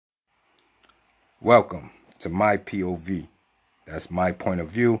Welcome to my POV. That's my point of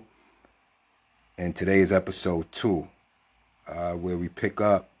view. And today is episode 2, where we pick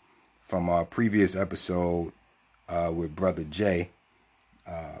up from our previous episode with Brother Jay.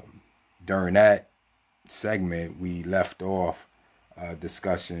 During that segment, we left off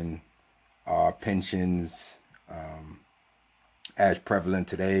discussing our pensions as prevalent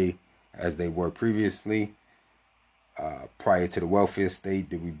today as they were previously. Prior to the welfare state,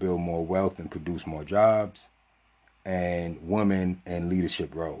 did we build more wealth and produce more jobs? And women in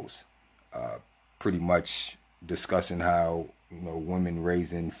leadership roles. Pretty much discussing how women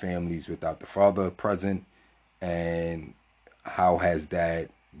raising families without the father present, and how has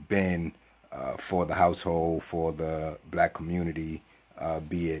that been for the household, for the black community,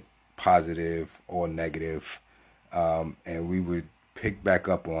 be it positive or negative. And we would pick back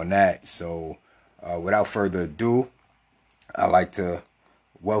up on that. So without further ado, I'd like to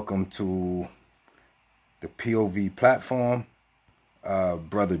welcome to the POV platform,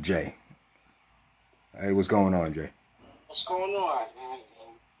 Brother Jay. Hey, what's going on, Jay? What's going on, man?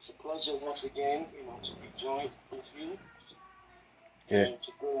 It's a pleasure once again, to be joined with you and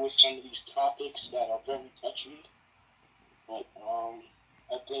to go with some of these topics that are very touchy. But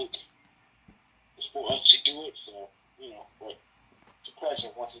I think it's for us to do it, so but it's a pleasure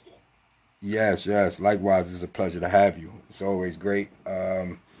once again. Yes. Likewise, it's a pleasure to have you. It's always great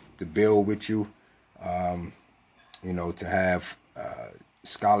to build with you. To have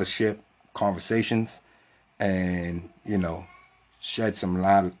scholarship conversations, and shed some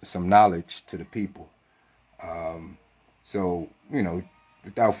knowledge to the people. So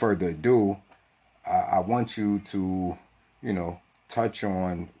without further ado, I want you to touch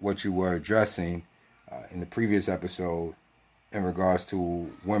on what you were addressing in the previous episode in regards to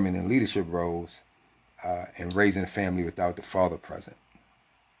women in leadership roles and raising a family without the father present.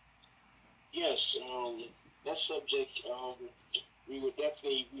 Yes, that subject, we were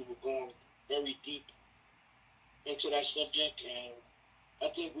going very deep into that subject, and I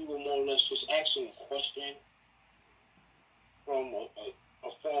think we were more or less just asking a question from a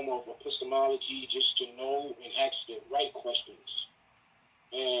form of epistemology, just to know and ask the right questions.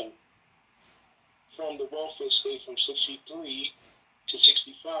 And from the welfare state from 63 to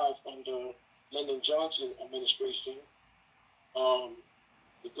 65 under Lyndon Johnson administration,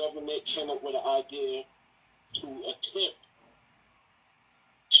 the government came up with an idea to attempt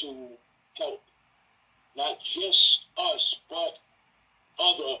to help not just us, but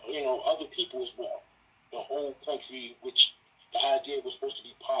other people as well. The whole country, which the idea was supposed to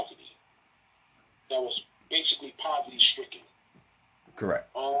be poverty. That was basically poverty stricken. Correct.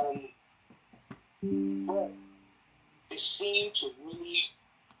 But it seemed to really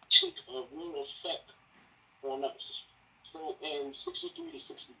take a real effect on us. So in 63 to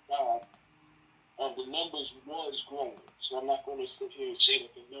 65, the numbers was growing. So I'm not going to sit here and say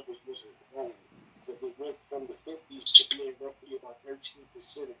that the numbers wasn't growing, because it went from the 50s to being roughly about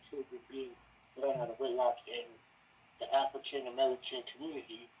 13% of children being born out of wedlock in the African American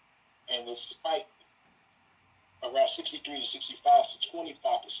community, and it spiked around 63 to 65 to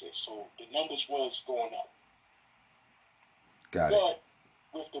 25%. So the numbers was going up. Got it. But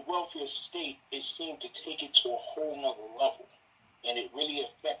with the welfare state, it seemed to take it to a whole nother level, and it really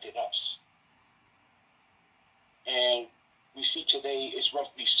affected us. And we see today it's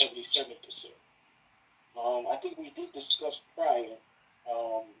roughly 77%. I think we did discuss prior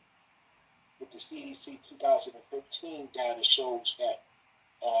with the CDC 2015 data shows that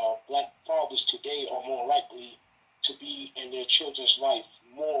black fathers today are more likely to be in their children's life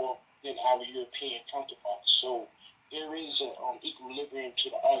more than our European counterparts. So there is an equilibrium to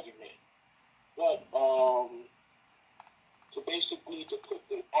the argument. But to put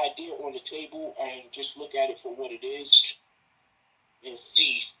the idea on the table and just look at it for what it is and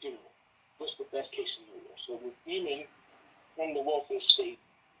see, what's the best case scenario. So with women from the welfare state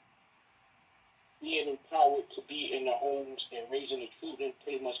being empowered to be in their homes and raising the children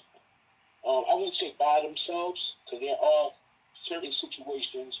pretty much, I wouldn't say by themselves, because there are certain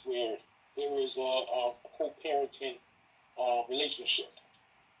situations where there is a co-parenting relationship.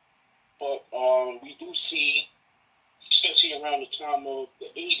 But we do see, especially around the time of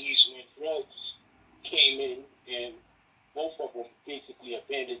the 80s when drugs came in, and both of them basically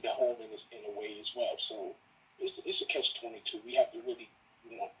abandoned the home in a way as well. So it's a catch-22. We have to really,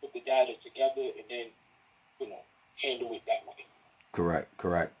 put the data together and then, handle it that way.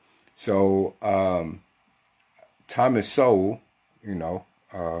 Correct. So Thomas Sowell,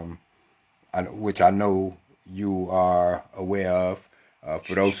 which I know you are aware of.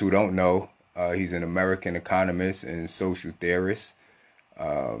 For those who don't know, he's an American economist and social theorist.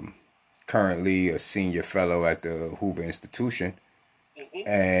 currently a senior fellow at the Hoover Institution, Mm-hmm.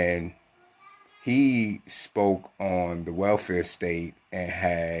 and he spoke on the welfare state and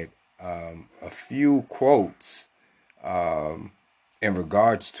had a few quotes in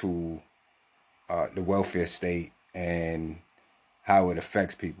regards to the welfare state and how it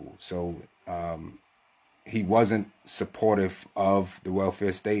affects people. So he wasn't supportive of the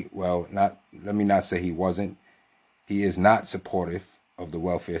welfare state. Well, not let me not say he wasn't. He is not supportive of the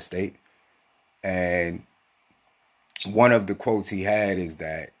welfare state. And one of the quotes he had is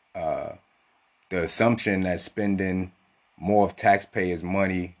that the assumption that spending more of taxpayers'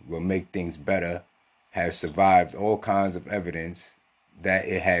 money will make things better has survived all kinds of evidence that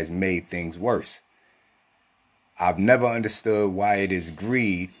it has made things worse. I've never understood why it is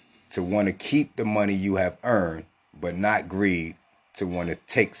greed to want to keep the money you have earned, but not greed to want to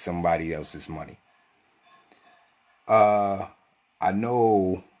take somebody else's money. I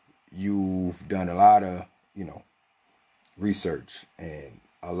know you've done a lot of, research and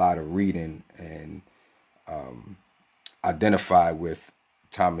a lot of reading and identify with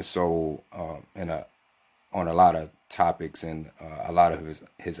Thomas Sowell on a lot of topics and a lot of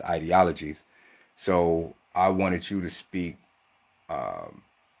his ideologies. So I wanted you to speak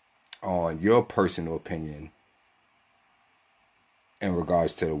on your personal opinion in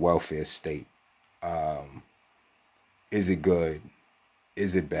regards to the welfare state. Is it good?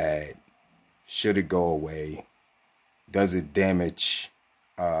 Is it bad? Should it go away? Does it damage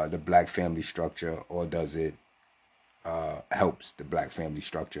the black family structure, or does it helps the black family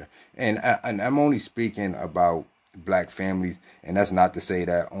structure? And I'm only speaking about black families, and that's not to say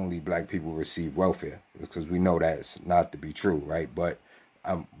that only black people receive welfare, because we know that's not to be true, right? But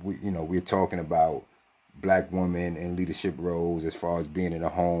we're talking about black women in leadership roles, as far as being in a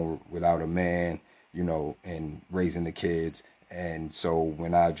home without a man, and raising the kids. And so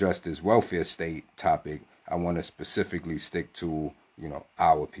when I address this welfare state topic, I want to specifically stick to,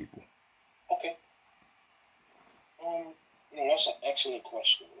 our people. Okay. That's an excellent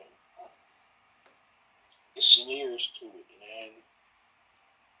question, man. It's layers to it, and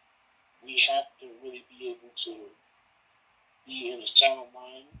we have to really be able to be in a sound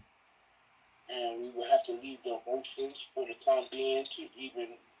mind, and we will have to leave the emotions for the time being to even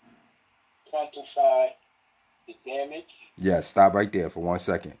quantify the damage. Yeah, stop right there for 1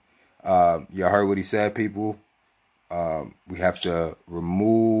 second. You heard what he said, people. We have to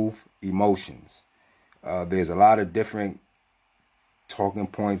remove emotions. There's a lot of different talking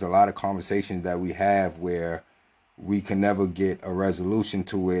points, a lot of conversations that we have where we can never get a resolution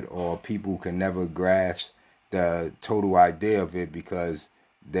to it, or people can never grasp the total idea of it because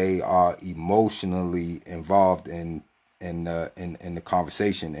they are emotionally involved in the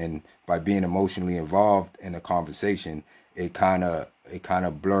conversation. And by being emotionally involved in the conversation, it kind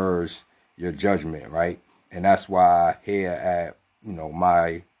of blurs your judgment, right? And that's why here at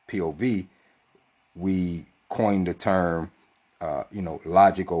my POV, we coined the term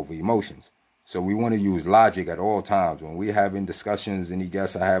logic over emotions. So we want to use logic at all times. When we're having discussions, any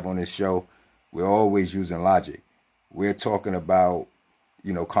guests I have on this show, we're always using logic. We're talking about,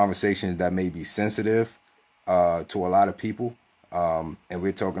 conversations that may be sensitive to a lot of people. And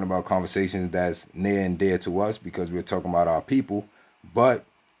we're talking about conversations that's near and dear to us because we're talking about our people. But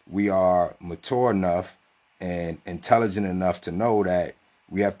we are mature enough and intelligent enough to know that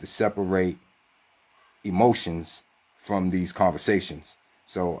we have to separate emotions from these conversations.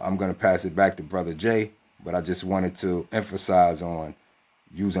 So I'm going to pass it back to Brother Jay, but I just wanted to emphasize on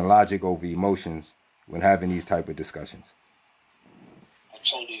using logic over emotions when having these type of discussions. I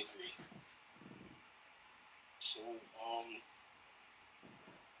totally agree. So,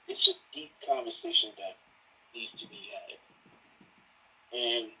 it's a deep conversation that needs to be had.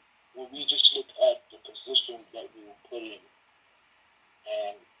 And when we just look at the position that we were put in,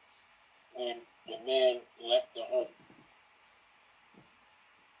 and when the man left the home,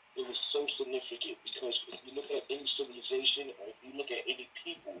 it was so significant because if you look at any civilization or if you look at any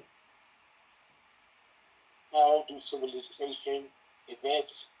people, how do civilization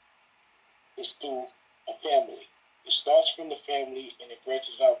advance? It's through a family. It starts from the family and it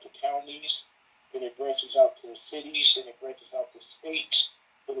branches out to counties, then it branches out to cities, then it branches out to states,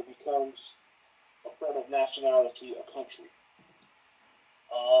 then it becomes a form of nationality, a country.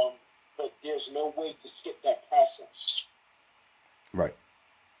 But there's no way to skip that process. Right.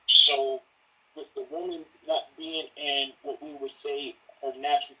 So, with the woman not being in what we would say her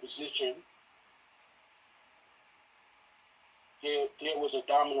natural position, there was a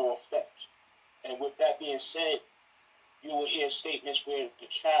domino effect. And with that being said, you will hear statements where the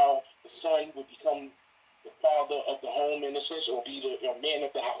child, the son, would become the father of the home in a sense, or be the man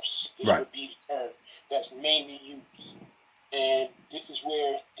of the house. This Right. would be the term that's mainly used. And this is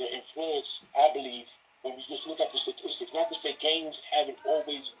where the influence, I believe, when we just look at the statistics, not to say gangs haven't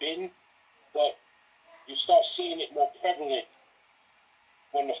always been, but you start seeing it more prevalent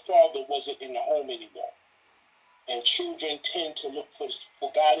when the father wasn't in the home anymore. And children tend to look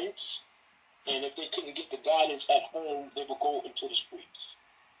for guidance. And if they couldn't get the guidance at home, they would go into the streets.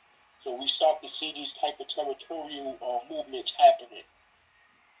 So we start to see these type of territorial movements happening.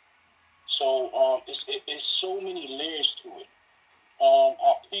 So it's so many layers to it.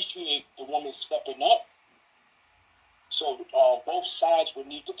 I appreciate the woman stepping up. So both sides would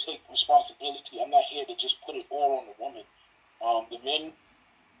need to take responsibility. I'm not here to just put it all on the woman. The men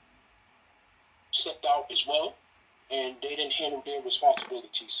stepped out as well, and they didn't handle their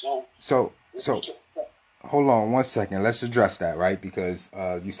responsibilities. So hold on 1 second. Let's address that, right? Because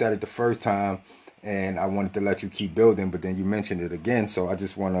you said it the first time, and I wanted to let you keep building, but then you mentioned it again. So I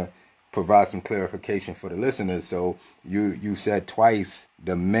just want to provide some clarification for the listeners. So you said twice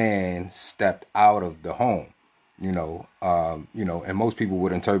the man stepped out of the home. And most people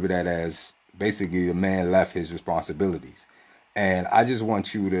would interpret that as basically the man left his responsibilities. And I just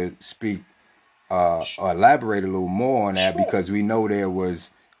want you to speak or elaborate a little more on that, because we know there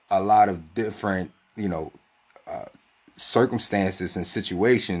was a lot of different, circumstances and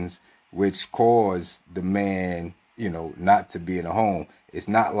situations which caused the man, not to be in the home. It's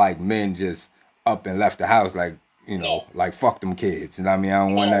not like men just up and left the house like, No, like fuck them kids. And I mean, I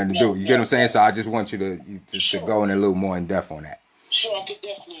don't want no, nothing to do. no, You get what I'm no, saying? no. So I just want you to Sure. go in a little more in depth on that. Sure, I could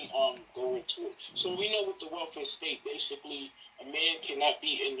definitely go into it. So we know with the welfare state, basically, a man cannot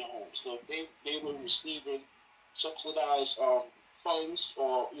be in the home. So if they were receiving subsidized funds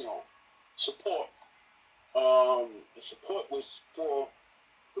or support, the support was for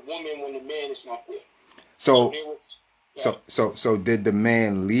the woman when the man is not there. So So there was. so did the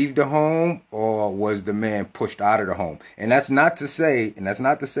man leave the home, or was the man pushed out of the home? And that's not to say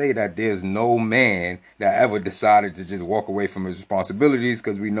that there's no man that ever decided to just walk away from his responsibilities,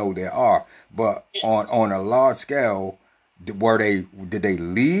 because we know there are. But on Yes. on a large scale, did they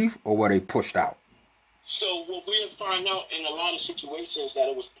leave, or were they pushed out? So what we'll find out in a lot of situations that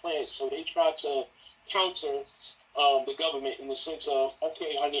it was planned. So they tried to counter the government in the sense of,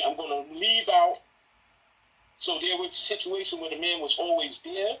 okay, honey, I'm going to leave out. So there was a situation where the man was always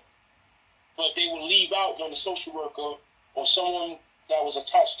there, but they would leave out when the social worker or someone that was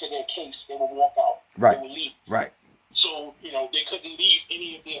attached to their case, they would walk out. They Right. would leave. Right. So, they couldn't leave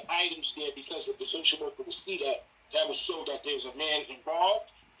any of their items there because if the social worker would see that, that would show that there's a man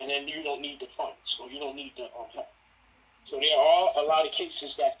involved, and then you don't need the funds or you don't need the help. So there are a lot of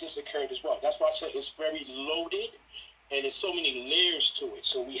cases that this occurred as well. That's why I said it's very loaded, and there's so many layers to it.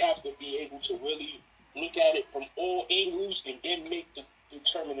 So we have to be able to really look at it from all angles and then make the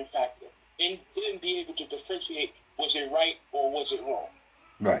determining factor, and then be able to differentiate, was it right or was it wrong.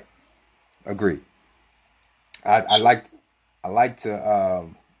 Right. Agreed. I, I So like I like to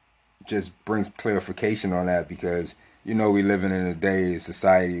just brings clarification on that, because we living in a day, a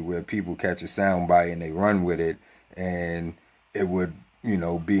society where people catch a soundbite and they run with it, and it would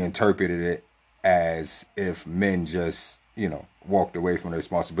be interpreted as if men just walked away from the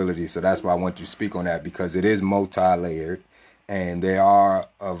responsibility. So that's why I want you to speak on that, because it is multi-layered, and there are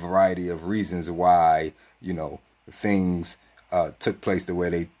a variety of reasons why things took place the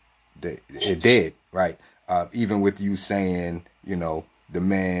way it yes, did, right? Even with you saying, the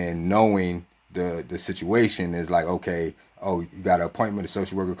man knowing the situation is like, okay, oh, you got an appointment, a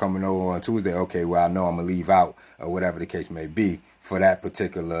social worker coming over on Tuesday. Okay, well, I know I'm gonna leave out, or whatever the case may be, for that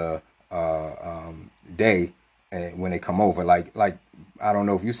particular day, and when they come over, like I don't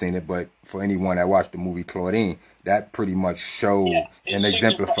know if you've seen it, but for anyone that watched the movie Claudine, that pretty much showed yes, it and signified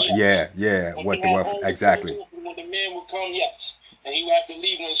exemplified, yes. When what you the had wealth all the exactly, photos, when the man would come, yes, and he would have to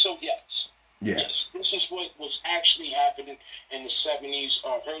leave when so yes. yeah, Yes, this is what was actually happening in the 70s,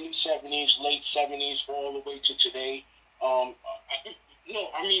 early 70s, late 70s, all the way to today. No,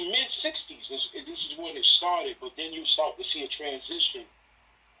 I mean mid 60s. This is when it started, but then you start to see a transition,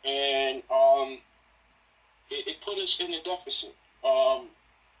 and it put us in a deficit. I'm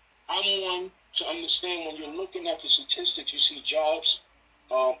one to understand when you're looking at the statistics, you see jobs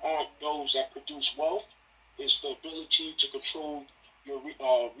aren't those that produce wealth. It's the ability to control your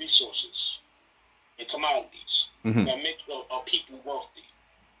resources and commodities mm-hmm. that make people wealthy.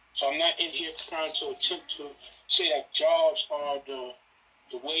 So I'm not in here trying to attempt to say that jobs are the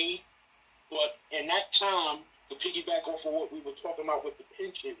way, but in that time, to piggyback off of what we were talking about with the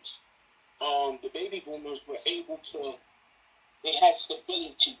pensions, the baby boomers were able to they had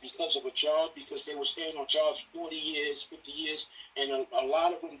stability because of a job, because they were staying on jobs 40 years, 50 years, and a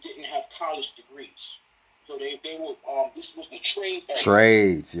lot of them didn't have college degrees. So they were, this was the trade era.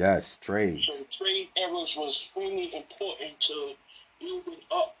 Trades, yes, So trades. the trade eras was extremely important to building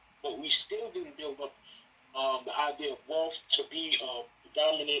up, but we still didn't build up the idea of wealth to be a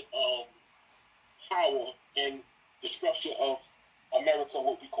dominant power in the structure of America,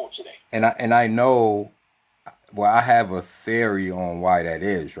 what we call today. And I know, well, I have a theory on why that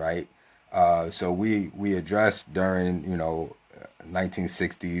is, right? So we addressed during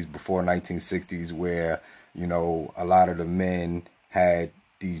 1960s, before 1960s, where a lot of the men had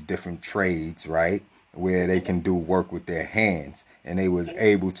these different trades, right? Where they can do work with their hands, and they was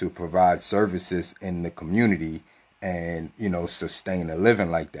able to provide services in the community and sustain a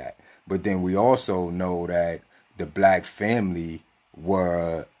living like that. But then we also know that the black family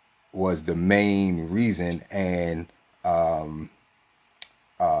were was the main reason, and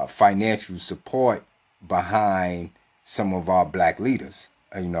financial support behind some of our black leaders,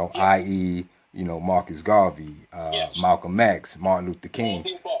 Yeah. i.e., Marcus Garvey, Yes. Malcolm X, Martin Luther All King,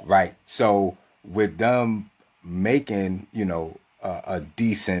 the above. right? So with them making, a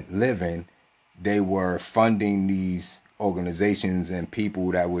decent living, they were funding these organizations and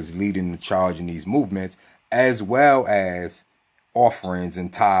people that was leading the charge in these movements, as well as offerings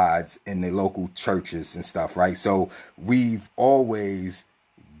and tithes in the local churches and stuff, right? So we've always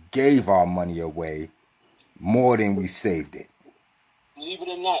gave our money away more than we saved it. Believe it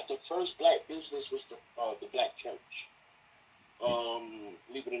or not, the first black business was the black church.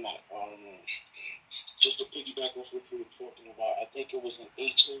 Believe it or not, just to piggyback off what you were talking about, I think it was in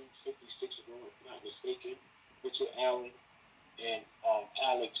 1856, if I'm not mistaken. Richard Allen and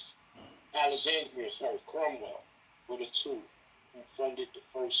Alexandria, sorry, Cromwell were the two who funded the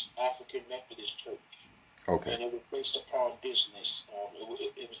first African Methodist church, Okay. and it was based upon business.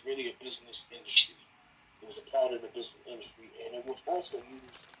 It was really a business industry. It was a part of the business industry, and it was also used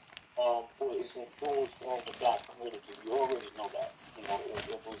for its influence on the black community. You already know that.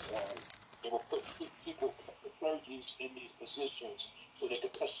 It was they would put people, the clergies, in these positions so they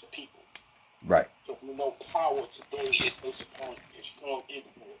could touch the people. Right. So we know power today is based upon a strong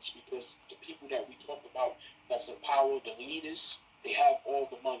influence because the people that we talk about that's the power, the leaders, they have all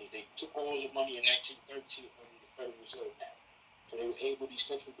the money. They took all the money in 1913 under the Federal Reserve Act. So they were able, these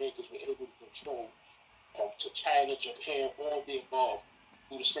central bankers were able to control to China, Japan, all the above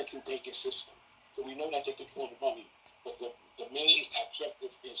through the central banking system. So we know that they control the money, but the main objective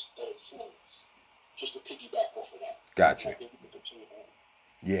is the influence. Just to piggyback off of that. And I Gotcha. think we can continue on.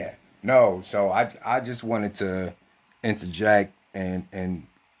 Yeah. No. So I just wanted to interject and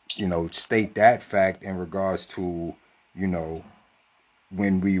state that fact in regards to you know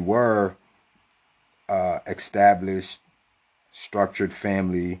when we were established, structured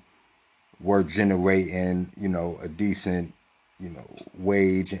family, were generating a decent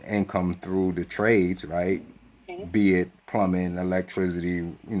wage and income through the trades, right? Mm-hmm. Be it plumbing,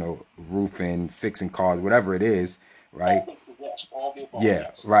 electricity, roofing, fixing cars, whatever it is, right? Yes, all the above, Yeah,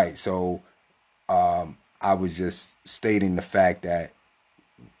 yes. right. So I was just stating the fact that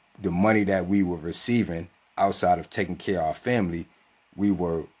the money that we were receiving outside of taking care of our family, we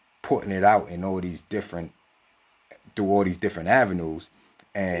were putting it out in all these different through all these different avenues,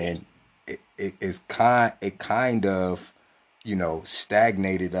 Yes. and it kind of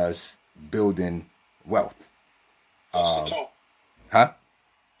stagnated us building wealth. That's the tone. Huh?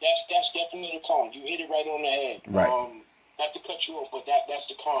 That's definitely the con. You hit it right on the head. Right. Not to cut you off, but that's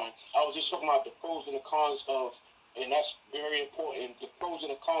the con. I was just talking about the pros and the cons of, and that's very important. The pros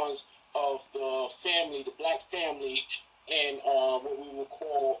and the cons of the family, the black family, and what we would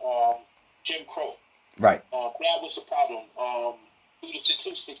call Jim Crow. Right. That was the problem. Through the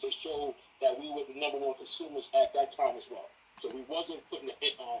statistics, they showed that we were the number one consumers at that time as well. So we wasn't putting it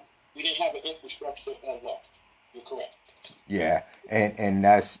we didn't have an infrastructure on wealth. You're correct. Yeah, and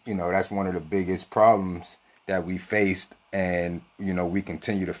that's one of the biggest problems that we faced, and we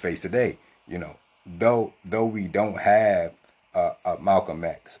continue to face today. Though we don't have a Malcolm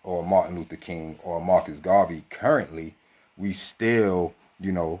X or Martin Luther King or Marcus Garvey currently, we still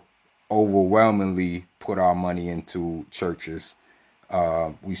overwhelmingly put our money into churches.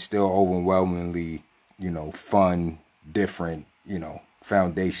 We still overwhelmingly fund different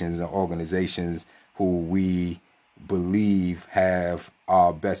foundations and organizations who we believe have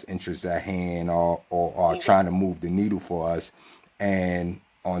our best interests at hand, or are Mm-hmm. trying to move the needle for us. And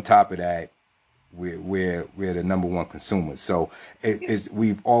on top of that, we're the number one consumers. So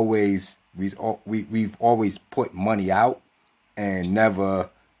we've always put money out and never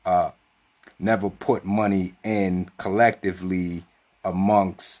never put money in collectively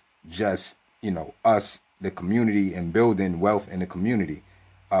amongst just, us, the community, and building wealth in the community.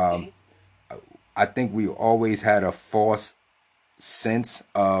 Mm-hmm. I think we always had a false sense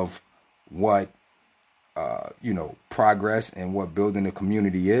of what progress and what building a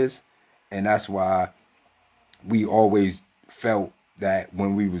community is, and that's why we always felt that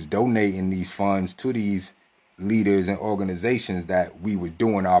when we was donating these funds to these leaders and organizations that we were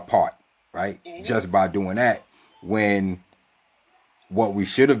doing our part, right? Mm-hmm. Just by doing that, when what we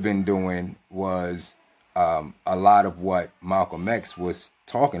should have been doing was a lot of what Malcolm X was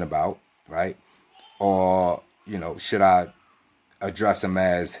talking about, right? Or should I address him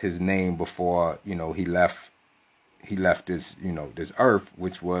as his name before he left this earth,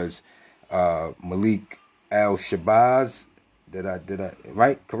 which was Malik Al Shabazz. Did I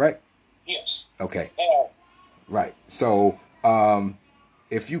right? Correct? Yes. Okay. Right. So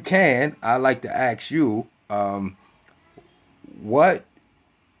if you can, I'd like to ask you, what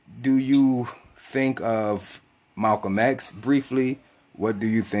do you think of Malcolm X briefly? What do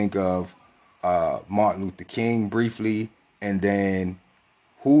you think of Martin Luther King briefly? And then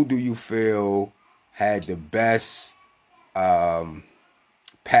who do you feel had the best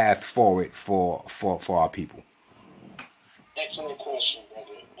path forward for our people? Excellent question,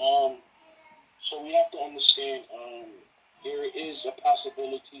 brother. So we have to understand there is a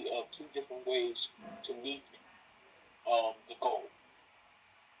possibility of two different ways to meet the goal.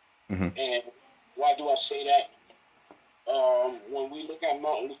 Mm-hmm. And why do I say that? When we look at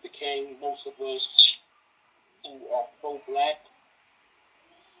Martin Luther King, most of us who are pro-black,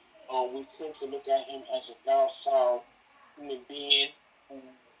 we tend to look at him as a docile human being who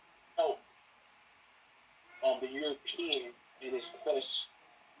helped the European in his quest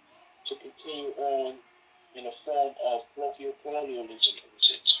to continue on in a form of colonialism in a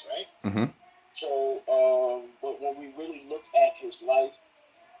sense, right? Mm-hmm. So, but when we really look at his life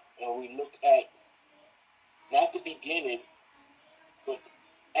and we look at not the beginning, but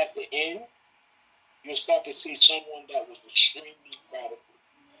at the end, you'll start to see someone that was extremely radical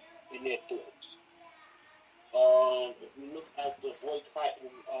in their thoughts. If we look at the boycott,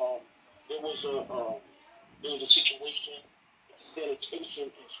 there was a situation, a sanitation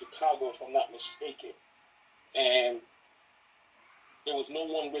in Chicago, if I'm not mistaken, and there was no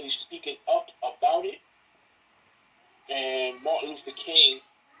one really speaking up about it. And Martin Luther King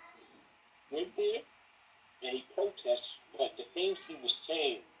went there and he protested, but the things he was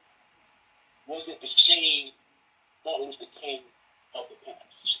saying wasn't the same Martin Luther King of the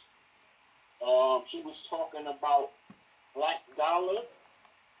past. He was talking about black dollar,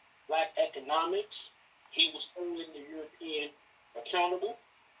 black economics. He was holding the European accountable.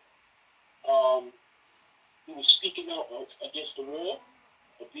 He was speaking out against the war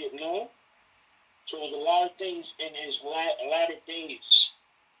of Vietnam. So there's a lot of things in his latter days,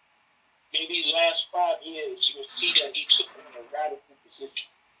 maybe the last 5 years, you'll see that he took on a radical position.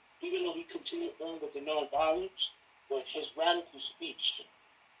 Even though he continued on with the nonviolence, but his radical speech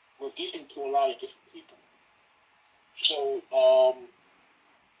were getting to a lot of different people. So,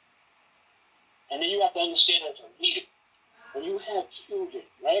 and then you have to understand as a leader, when you have children,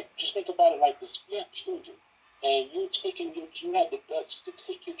 right? Just think about it like this: you have children, and you have the guts to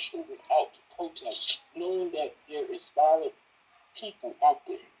take your children out to protest, knowing that there is violent people out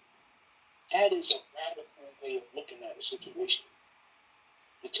there. That is a radical way of looking at a situation.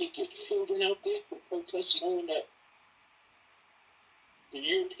 To take your children out there for protest, knowing that the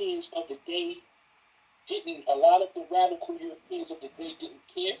Europeans of the day a lot of the radical Europeans of the day didn't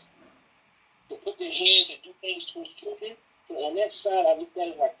care to put their hands and do things to his children. So on that side, I looked at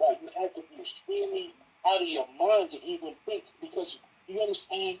it like, wow, you have to be extremely out of your mind to even think, because you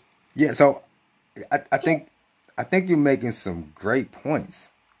understand. Yeah. So I think you're making some great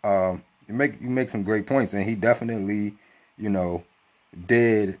points. You make some great points, and he definitely, you know,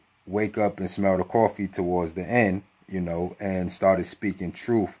 did wake up and smell the coffee towards the end, and started speaking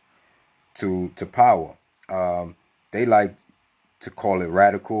truth to power. They like to call it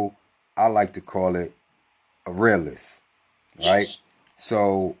radical. I like to call it a realist, right? Yes.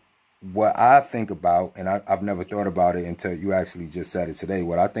 So what I think about, and I've never thought about it until you actually just said it today.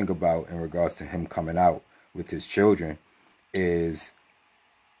 What I think about in regards to him coming out with his children is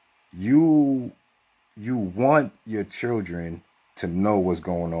you you want your children to know what's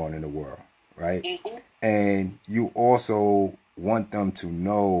going on in the world, right? Mm-hmm. And you also want them to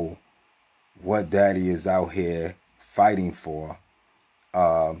know what daddy is out here fighting for.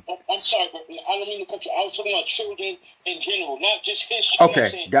 I'm sorry, but I don't mean to cut you. I was talking about children in general, not just his children.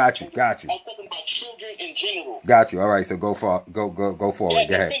 Okay, got you. I'm talking about children in general. Got you. All right, so go for it. Go Yeah, it. Go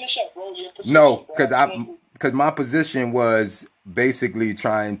ahead. finish up, bro. Yeah, No, position, but because my position was basically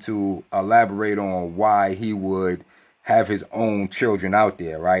trying to elaborate on why he would have his own children out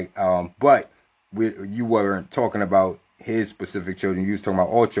there, right? But you weren't talking about his specific children. You was talking about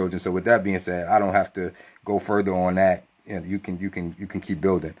all children. So with that being said, I don't have to go further on that. You know, you can keep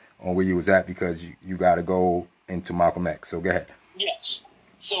building on where you was at because you got to go into Malcolm X. So go ahead. yes.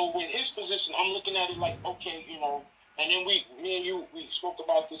 So with his position, I'm looking at it like, okay, and then me and you, we spoke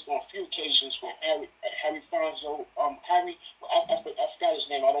about this on a few occasions when Harry Fonzo, I forgot his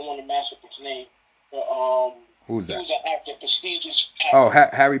name. I don't want to mash up his name, but Who's he that? was an actor, prestigious Oh,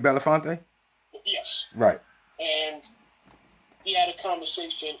 actor. Harry Belafonte. Yes, Right. and he had a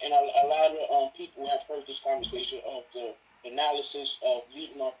conversation, and a lot of people have heard this conversation of the analysis of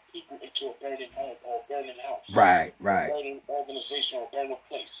leading our people into a burning home or a burning house, Right. a Right. burning organization or a burning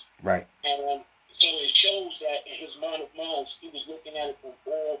place. Right. And so it shows that in his mind of minds, he was looking at it from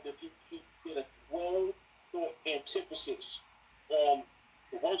all the people. He did a well thought antithesis on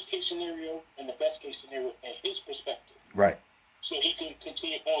the worst case scenario and the best case scenario and his perspective. Right. So he can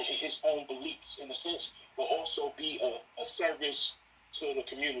continue on in his own beliefs in a sense, but also be a service to the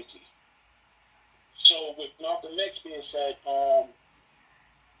community. So with Malcolm X being said,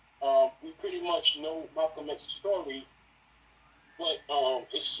 we pretty much know Malcolm X's story, but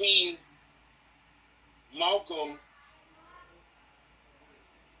it seemed Malcolm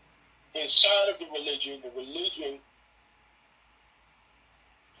inside of the religion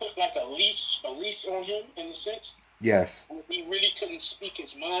put like a leash on him in a sense. Yes. He really couldn't speak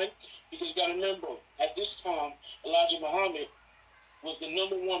his mind because you got to remember at this time Elijah Muhammad was the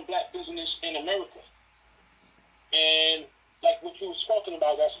 #1 black business in America, and like what you was talking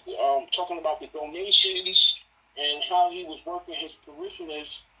about, that's talking about the donations and how he was working his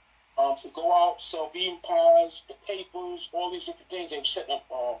parishioners to go out, sell bean pies, the papers, all these different things. They were setting up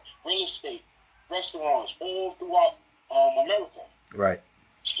real estate, restaurants, all throughout America. Right.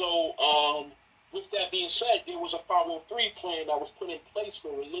 So, with that being said, there was a 503 plan that was put in place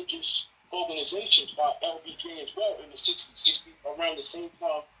for religious organizations by LBJ as well in the 60s, around the same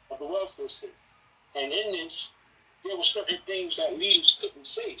time of the welfare state. And in this, there were certain things that leaders couldn't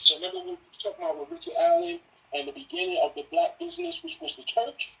say. So remember when we were talking about with Richard Allen and the beginning of the black business, which was the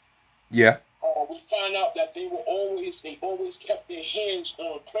church? Yeah. We find out that they always kept their hands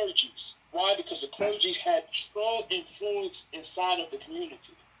on clergies. Why? Because the clergies had strong influence inside of the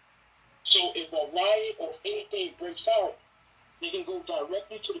community. So if a riot or anything breaks out, they can go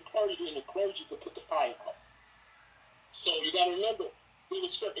directly to the clergy, and the clergy can put the fire out. So you got to remember, there were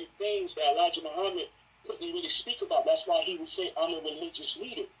certain things that Elijah Muhammad couldn't really speak about. That's why he would say, "I'm a religious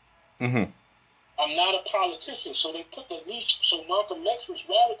leader. Mm-hmm. I'm not a politician." So they put the leash. So Malcolm X was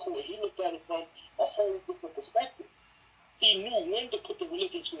radical, and he looked at it from a whole different perspective. He knew when to put the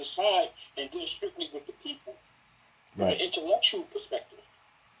religion to the side and deal strictly with the people from an intellectual perspective.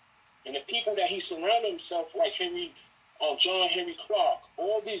 And the people that he surrounded himself, like John Henry Clark,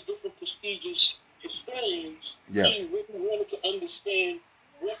 all these different prestigious historians, yes. He really wanted to understand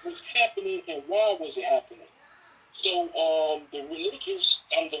what was happening and why was it happening. So the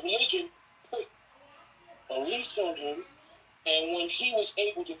religion put a leash on him, and when he was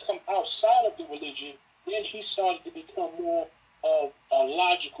able to come outside of the religion, then he started to become more of a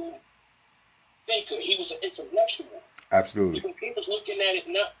logical thinker. He was an intellectual. Absolutely. Because he was looking at it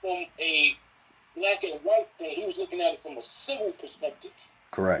not from a black and white thing. He was looking at it from a civil perspective.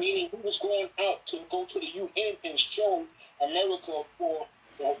 Correct. Meaning he was going out to go to the UN and show America for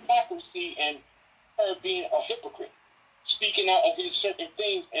the hypocrisy and her being a hypocrite, speaking out against certain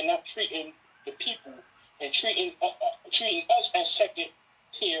things and not treating the people and treating us as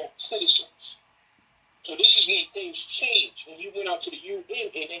second-tier citizens. So this is when things changed. When he went out to the UN,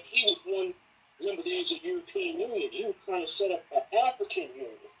 and then he was one. Remember, there's a European Union. He was trying to set up an African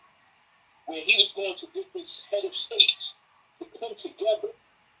Union, where he was going to different head of states to come together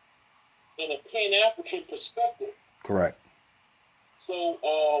in a Pan-African perspective. Correct. So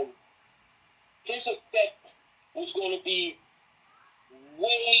his effect was going to be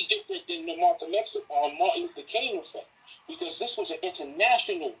way different than the Malcolm X or Martin Luther King effect, because this was an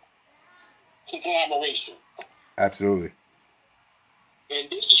international conglomeration. Absolutely. And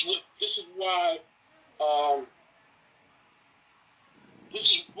this is why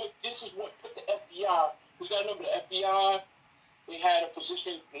this is what put the FBI. We got to remember the FBI. They had a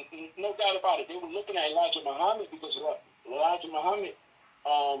position, no doubt about it. They were looking at Elijah Muhammad because Elijah Muhammad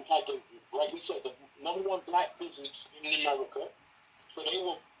had like we said, the #1 black business in America. So they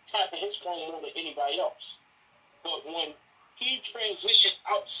were tapping his phone more than anybody else. But when he transitioned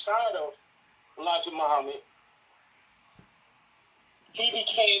outside of Elijah Muhammad, he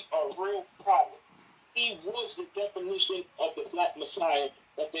became a real problem. He was the definition of the Black Messiah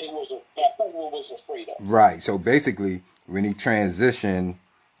that who was afraid of. Right. So basically, when he transitioned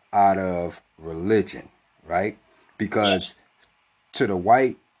out of religion, right? Because Yes. to the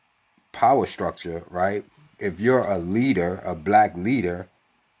white power structure, right? If you're a leader, a black leader,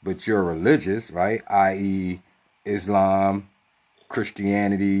 but you're religious, right? I.e., Islam,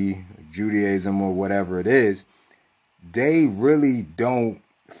 Christianity, Judaism, or whatever it is, they really don't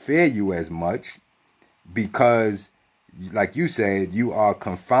fear you as much because, like you said, you are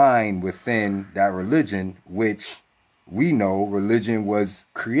confined within that religion, which we know religion was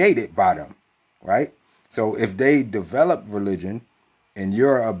created by them, right? So if they develop religion and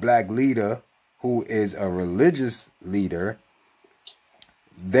you're a black leader who is a religious leader,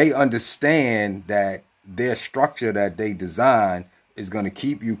 they understand that their structure that they design is going to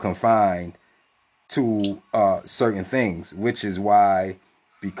keep you confined to certain things, which is why,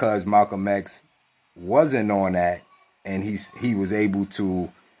 because Malcolm X wasn't on that, and he was able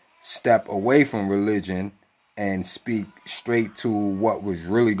to step away from religion and speak straight to what was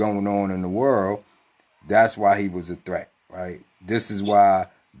really going on in the world. That's why he was a threat, right? This is why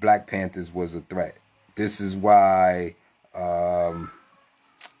Black Panthers was a threat. This is why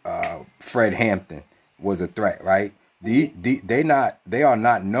Fred Hampton was a threat, right? They are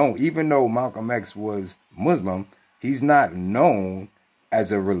not known, even though Malcolm X was Muslim, he's not known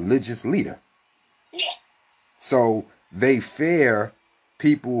as a religious leader. Yeah. So they fear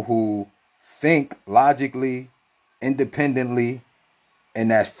people who think logically, independently,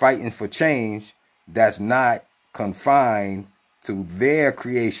 and that's fighting for change, that's not confined to their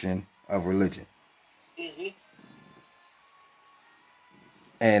creation of religion. Mm-hmm.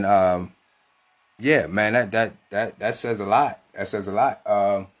 And yeah, man, that says a lot. That says a lot.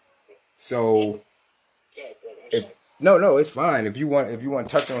 So Yeah, brother. I'm if sorry. no, it's fine. If you want to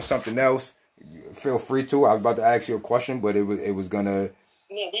touch on something else, feel free to. I was about to ask you a question, but it was gonna.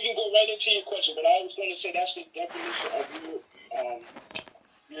 No, we can go right into your question, but I was going to say that's the definition of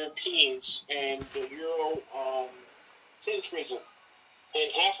Europeans and the Euro centrism. And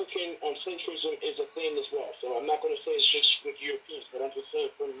African centrism is a thing as well. So I'm not going to say it's just with Europeans, but I'm just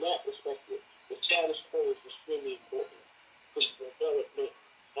saying from that perspective, the status quo is extremely important for the development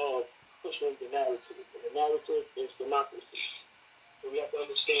of pushing the narrative. And the narrative is democracy. So we have to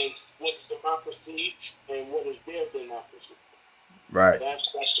understand what's democracy and what is their democracy. So Right. that's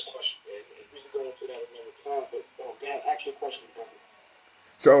the question. And we can go into that another time, but ask your question.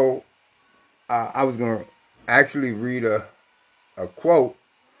 So I was gonna actually read a quote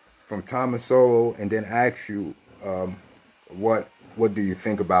from Thomas Sowell and then ask you what do you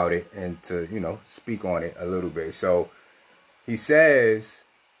think about it and to speak on it a little bit. So he says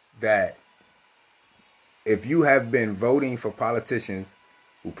that if you have been voting for politicians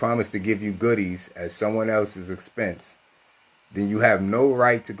who promise to give you goodies at someone else's expense, then you have no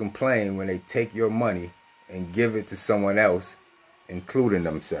right to complain when they take your money and give it to someone else, including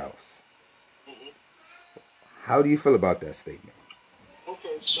themselves. Mm-hmm. How do you feel about that statement?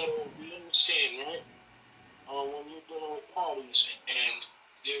 Okay, so we understand, right? When you're dealing with parties, and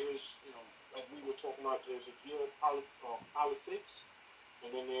there is, like we were talking about, there's a politics,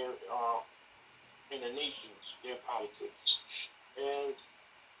 and then there are in the nations, their politics. And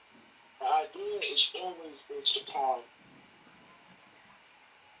the idea is always based upon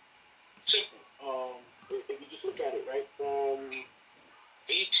simple. If you just look at it, right, from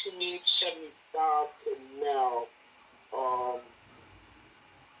 1875 to now, um,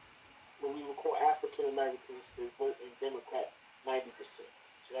 when we would call African Americans to vote in Democrat 90%.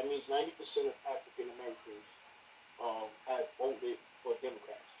 So that means 90% of African Americans have voted for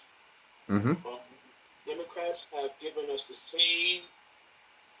Democrats. Mm-hmm. Um, Democrats have given us the same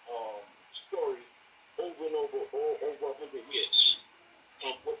story over and over, all over 100 years.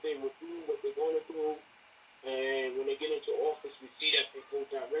 What they will do, what they're going to do, and when they get into office, we see that they go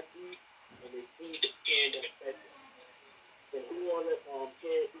directly and they feed the hand that fed them. And who are the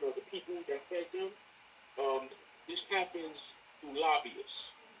the people that fed them? Um, this happens through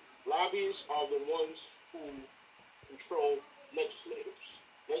lobbyists. Lobbyists are the ones who control legislators.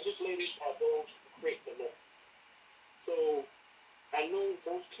 Legislators are those who create the law. So I know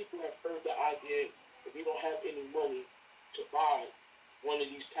most people have heard the idea if you don't have any money to buy one of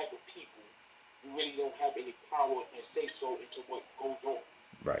these type of people, you really don't have any power and say so into what goes on.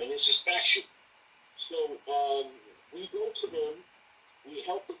 Right. And this is factual. So we go to them, we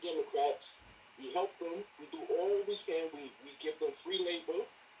help the Democrats, we help them, we do all we can, we give them free labor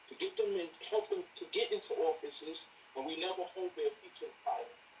to get them in, help them to get into offices, and we never hold their feet to the fire.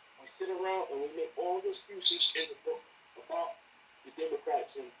 We sit around and we make all the excuses in the book about the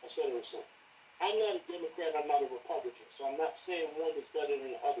Democrats and et cetera, et cetera. I'm not a Democrat, I'm not a Republican, so I'm not saying one is better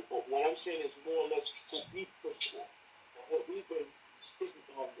than the other, but what I'm saying is more or less what we push for, and what we've been sticking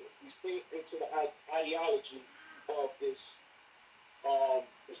on with. We stay into the ideology of this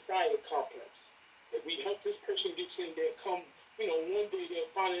Messiah complex. If we help this person get in there, come, one day they'll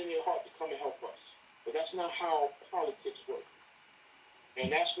find it in their heart to come and help us. But that's not how politics work.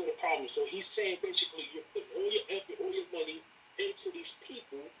 And that's what the problem is. So he's saying basically you're putting all your effort, all your money into these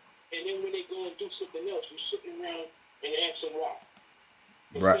people, and then when they go and do something else, you're sitting around and asking why.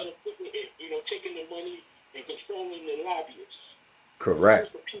 Instead of putting it, taking the money and controlling the lobbyists.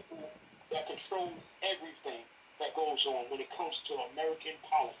 Correct. Those are the people that control everything that goes on when it comes to American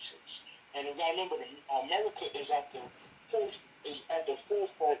politics. And you gotta remember, America is at the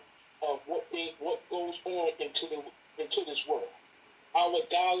forefront of what goes on into this world. Our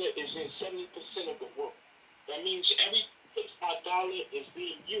dollar is in 70% of the world. That means every place our dollar is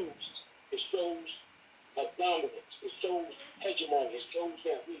being used, it shows a dominance. It shows hegemony. It shows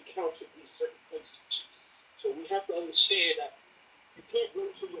that we counter these certain places. So we have to understand that you can't go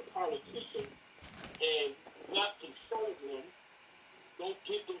to your politician and not control them. Don't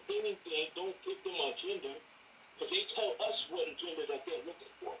give them anything. Don't give them an agenda. Because they tell us what agenda that they're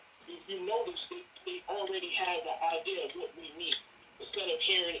looking for. If you notice, they already have the idea of what we need instead of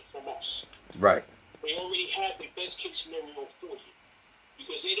hearing it from us. Right. They already have the best case scenario for you.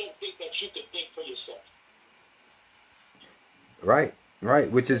 Because they don't think that you can think for yourself. Right.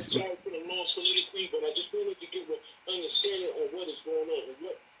 Which is... Sorry for the long soliloquy, but I just wanted to give an understanding of what is going on and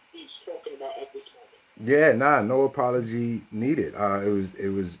what he's talking about at this moment. Yeah, no apology needed. It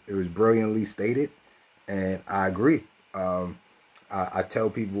was brilliantly stated, and I agree. I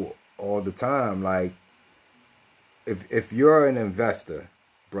tell people all the time, like, if you're an investor,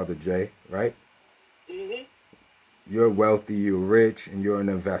 Brother Jay, right? Mm-hmm. You're wealthy, you're rich, and you're an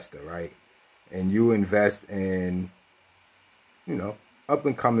investor, right? And you invest in, up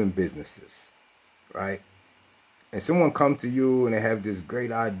and coming businesses, right? And someone come to you and they have this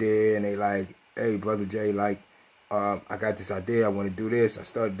great idea, and they like, hey, Brother Jay, like, I got this idea. I want to do this. I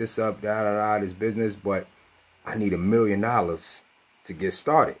started this up, this business, but I need $1 million to get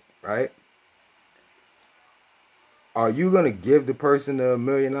started, right? Are you going to give the person the $1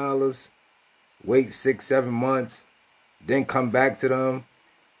 million, wait 6-7 months, then come back to them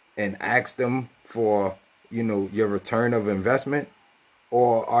and ask them for, your return of investment?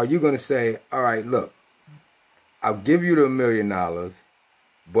 Or are you going to say, all right, look, I'll give you the $1 million,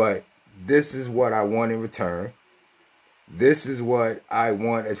 but this is what I want in return. This is what I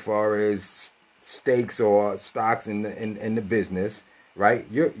want as far as stakes or stocks in the business, right?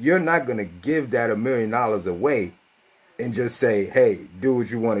 You're not gonna give that $1 million away and just say, hey, do what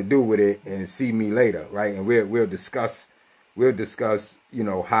you want to do with it and see me later, right? And we'll discuss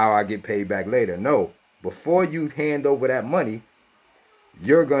how I get paid back later. No, before you hand over that money,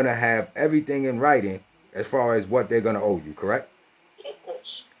 you're gonna have everything in writing as far as what they're gonna owe you, correct? Of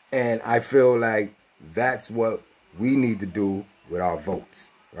course. And I feel like that's what we need to do with our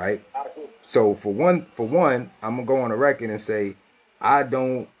votes, right? So for one, I'm gonna go on the record and say I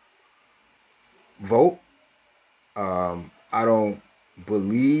don't vote. I don't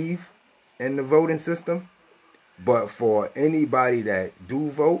believe in the voting system. But for anybody that do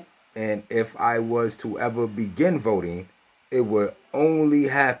vote, and if I was to ever begin voting, it would only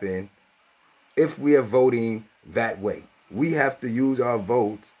happen if we are voting that way. We have to use our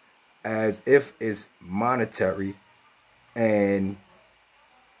votes as if it's monetary, and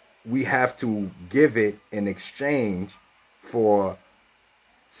we have to give it in exchange for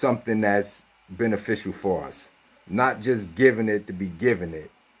something that's beneficial for us, not just giving it to be giving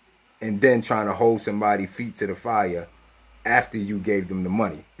it and then trying to hold somebody's feet to the fire after you gave them the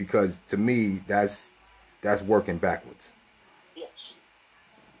money, because to me that's working backwards. Yes.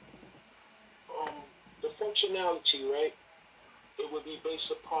 The functionality, right? It would be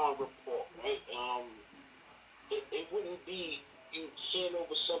based upon report, right? It wouldn't be you hand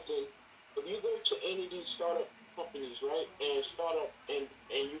over something. If you go to any of these startup companies, right,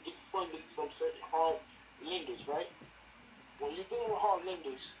 and you get funded from certain hard lenders, right? When you're dealing with hard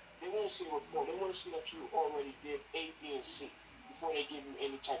lenders, they want to see a report. They want to see that you already did A, B, and C before they give you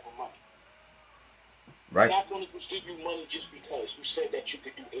any type of money. Right. They're not going to just give you money just because you said that you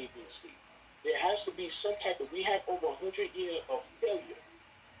could do A, B, and C. There has to be some type of, we have over 100 years of failure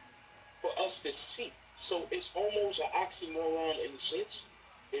for us to see. So it's almost an oxymoron in a sense.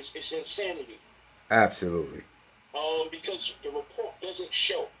 It's insanity. Absolutely. Because the report doesn't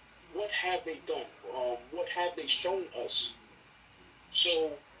show what have they done, what have they shown us.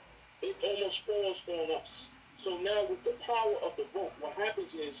 So it almost falls on us. So now with the power of the vote, what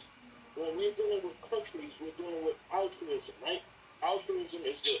happens is when we're dealing with countries, we're dealing with altruism, right? Altruism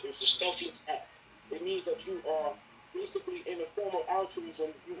is the selfless act. It means that you are basically in a form of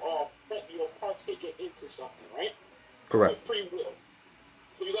altruism, you're partaking into something, right? Correct. With free will.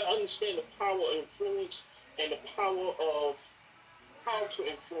 So you gotta understand the power of influence and the power of how to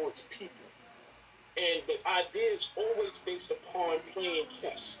influence people. And the idea is always based upon playing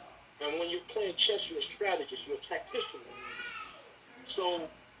chess. And when you're playing chess, you're a strategist, you're a tactician. So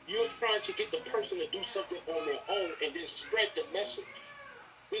you're trying to get the person to do something on their own and then spread the message.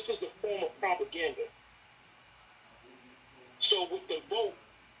 This is the form of propaganda. So with the vote,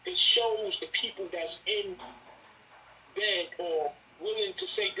 it shows the people that's in bed or willing to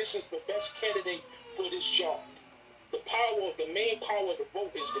say this is the best candidate for this job. The main power of the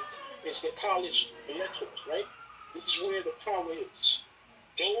vote is the college electors, right? This is where the power is.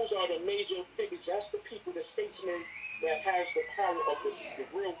 Those are the major figures. That's the people, the statesmen that has the power of the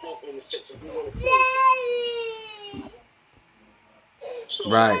real vote in the sense of you want to play. So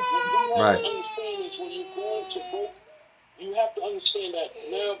Right. what you have Right. to understand is when you go to vote, you have to understand that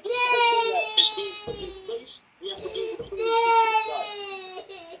now this person that is being put in place, you have to be able to hold the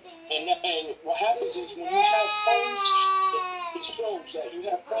feet to the fire. And what happens is when you have funds, it shows that you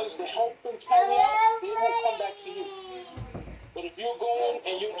have funds to help them carry out, they will come back to you. But if you're going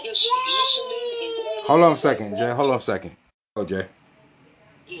and you're just listening and whatever. Hold on a second, Jay. Hold on a second. Oh, Jay.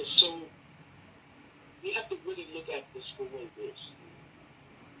 Yeah, so we have to really look at this for what it is.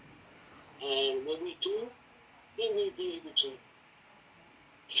 And when we do, then we'll be able to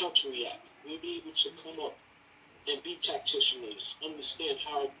counter-react. We'll be able to come up and be tacticians, understand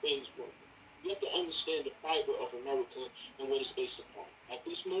how things work. You have to understand the fiber of America and what it's based upon. At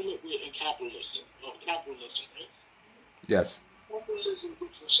this moment, we're in capitalism, right? Yes. Capitalism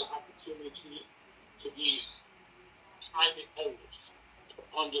gives us an opportunity to be private owners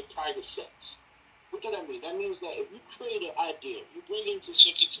under private sects. What does that mean? That means that if you create an idea, you bring it into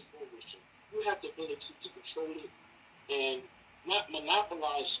something to fruition, you have the ability to control it and not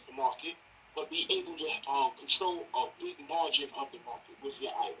monopolize the market, but be able to control a big margin of the market with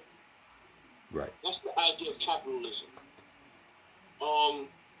your item. Right. That's the idea of capitalism.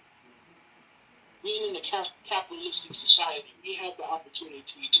 Being in a capitalistic society, we have the opportunity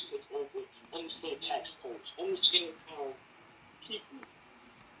to take over, understand tax codes, understand how people.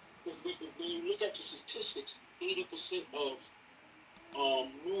 When you look at the statistics, 80% of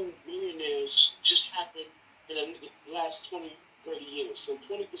new millionaires just happened in the last 20, 30 years. So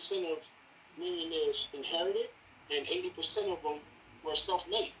 20% of millionaires inherited, and 80% of them were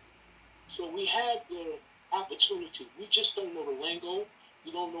self-made. So we have the opportunity. We just don't know the lingo.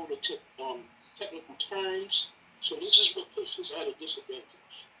 We don't know the technical terms. So this is what puts us at a disadvantage.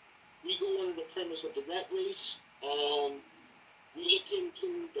 We go under the premise of the rat race. We look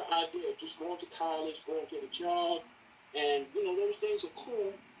into the idea of just going to college, going to get a job, and those things are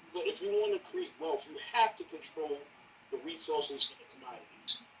cool. But if you want to create wealth, you have to control the resources and the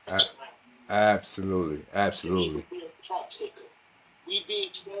commodities. Absolutely. Absolutely. Be a partaker. We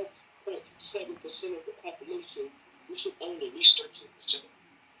being 12.7% of the population, we should own at least 13%.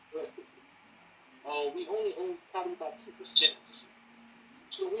 We only own probably about 2%.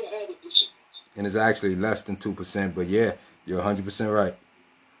 So we're at a disadvantage. And it's actually less than 2%, but yeah, you're 100% right.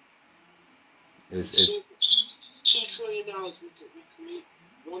 It's $2 trillion we create,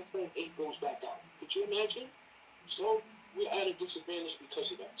 1.8 goes back out. Could you imagine? So we're at a disadvantage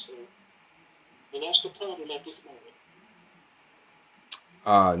because of that. So, and that's the problem at this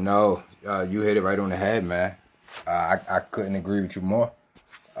moment. No, you hit it right on the head, man. I couldn't agree with you more.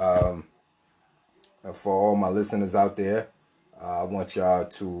 For all my listeners out there, I want y'all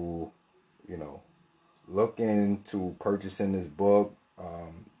to, look into purchasing this book.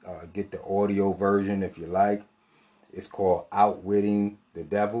 Get the audio version if you like. It's called Outwitting the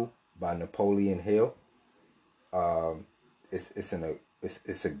Devil by Napoleon Hill. It's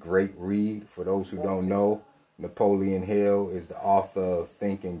a great read for those who don't know. Napoleon Hill is the author of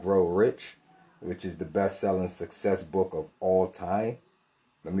Think and Grow Rich, which is the best-selling success book of all time.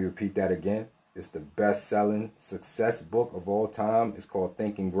 Let me repeat that again. It's the best-selling success book of all time. It's called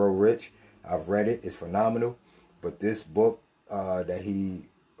Think and Grow Rich. I've read it. It's phenomenal. But this book that he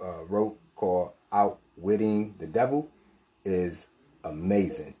wrote called Outwitting the Devil is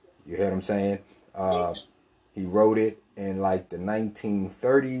amazing. You hear what I'm saying? He wrote it in like the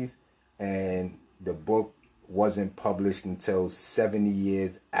 1930s, and the book wasn't published until 70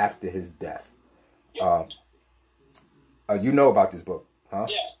 years after his death. You know about this book, huh?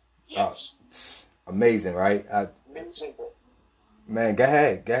 Yes. Amazing, right? Amazing book. Man, go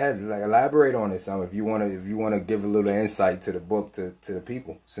ahead. Like, elaborate on it some if you wanna give a little insight to the book to the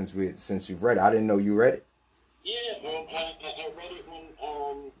people since you've read it. I didn't know you read it. Yeah, I read it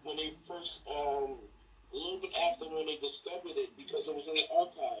when they first a little bit after when they discovered it because it was in the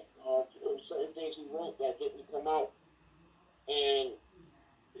archive. There were certain things he wrote that didn't come out, and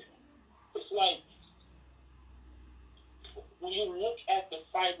it's like when you look at the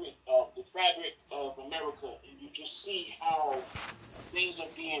fabric of America, and you just see how things are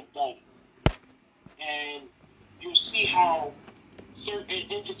being done, and you see how certain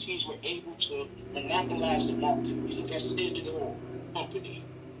entities were able to monopolize the market. We look at Standard Oil Company.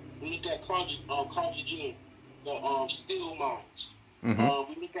 We look at Carnegie, the steel mines. Mm-hmm.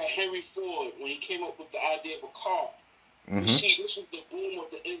 We look at Henry Ford when he came up with the idea of a car. We Mm-hmm. see this is the boom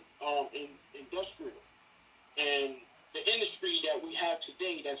of the industrial and the industry that we have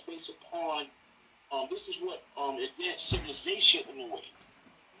today. That's based upon this is what advanced civilization in a way.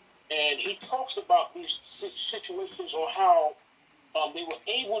 And he talks about these situations on how they were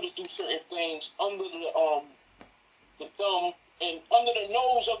able to do certain things under the thumb and under the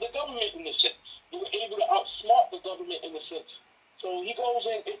nose of the government in a sense. They were able to outsmart the government in a sense. So he goes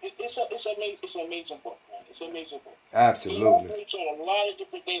in. It's an amazing book, man. It's an amazing book. He Absolutely. elaborates on a lot of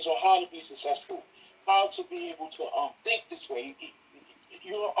different things on how to be successful, how to be able to think this way.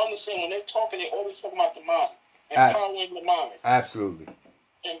 You don't understand when they're talking, they always talk about the mind, Abs- empowering the mind, absolutely.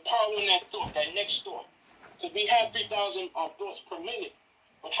 empowering that thought, that next thought. Because we have 3,000 thoughts per minute,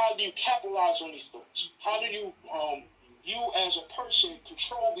 but how do you capitalize on these thoughts? How do you as a person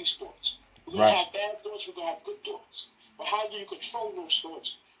control these thoughts? We're gonna Right. have bad thoughts. We're gonna have good thoughts. But how do you control those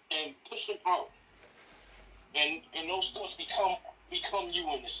thoughts and push them out? And those thoughts become you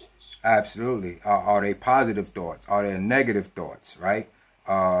in a sense. Absolutely. Are they positive thoughts? Are they negative thoughts? Right.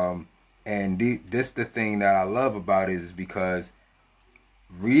 Um, and this the thing that I love about it is because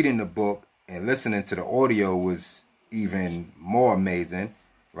reading the book and listening to the audio was even more amazing,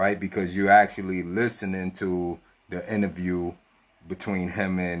 right? Because you're actually listening to the interview between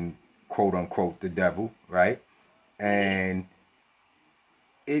him and quote unquote the devil, right? Mm-hmm. And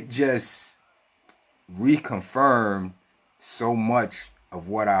it just reconfirmed so much of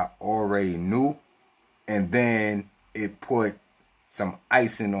what I already knew. And then it put some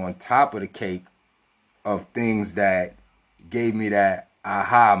icing on top of the cake of things that gave me that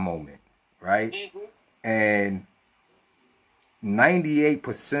aha moment, right? Mm-hmm. And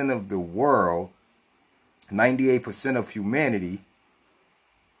 98% of the world, 98% of humanity,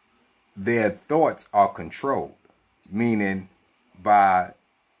 their thoughts are controlled, meaning by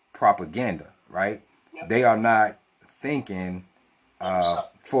propaganda, right? Yep. They are not thinking For themselves.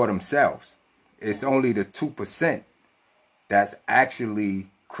 for themselves. It's Mm-hmm. only the 2% that's actually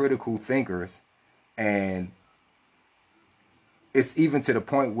critical thinkers. And it's even to the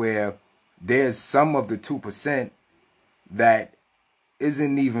point where there's some of the 2% that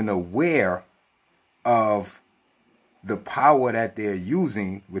isn't even aware of the power that they're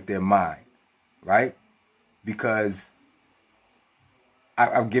using with their mind, right? Because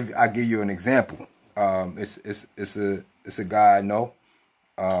I'll give you an example. It's a guy I know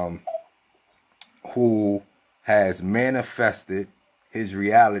who has manifested his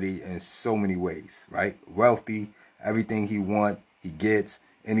reality in so many ways, right? Wealthy, everything he wants, he gets.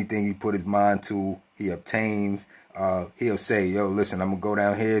 Anything he put his mind to, he obtains. He'll say, "Yo, listen, I'm gonna go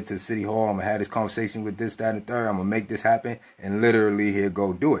down here to City Hall. I'm gonna have this conversation with this, that, and the third. I'm gonna make this happen," and literally he'll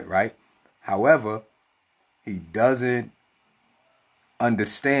go do it, right? However, he doesn't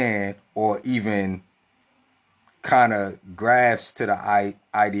understand or even kind of grasp to the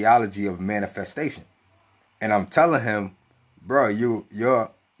ideology of manifestation. And I'm telling him, bro, you're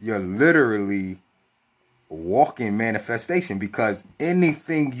literally walking manifestation because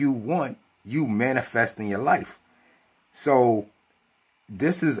anything you want, you manifest in your life. So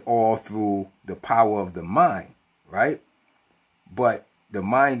this is all through the power of the mind, right? But the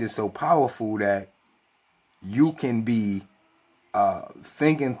mind is so powerful that you can be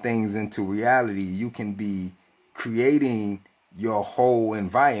thinking things into reality. You can be creating your whole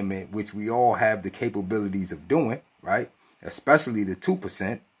environment, which we all have the capabilities of doing, right? Especially the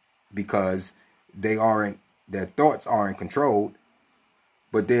 2%, because they aren't, their thoughts aren't controlled.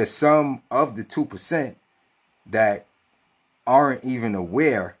 But there's some of the 2% that aren't even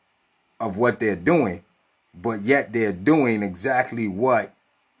aware of what they're doing, but yet they're doing exactly what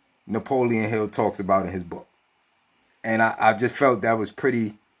Napoleon Hill talks about in his book. And I just felt that was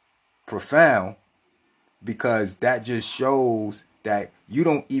pretty profound because that just shows that you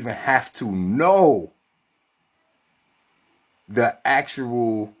don't even have to know the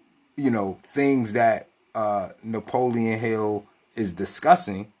actual, things that Napoleon Hill is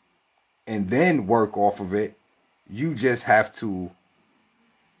discussing and then work off of it. You just have to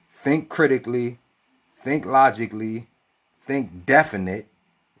think critically, think logically, think definite,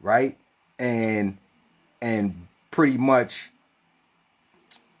 right? And pretty much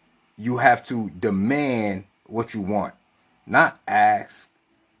you have to demand what you want, not ask.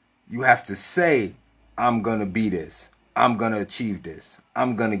 You have to say, I'm gonna be this. I'm gonna achieve this.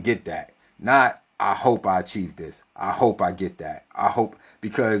 I'm gonna get that. Not, I hope I achieve this. I hope I get that. I hope,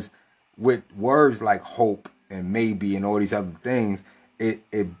 because with words like hope and maybe and all these other things,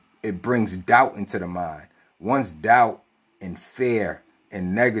 it brings doubt into the mind. Once doubt and fear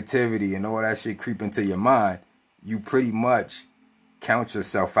and negativity and all that shit creep into your mind, you pretty much count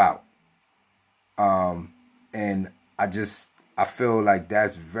yourself out. And I feel like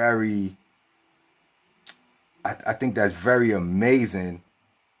that's very, I think that's very amazing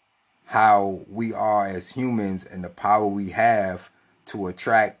how we are as humans and the power we have to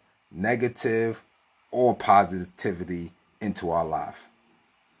attract negative or positivity into our life.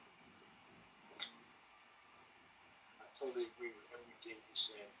 I totally agree with everything you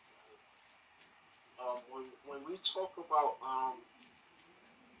said. When we talk about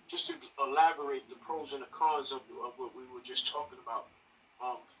just to elaborate the pros and the cons of what we were just talking about,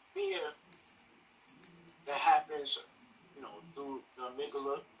 fear that happens, through the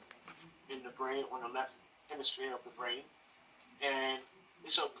amygdala in the brain, on the left hemisphere of the brain, and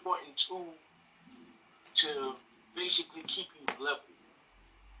it's an important tool to basically keep you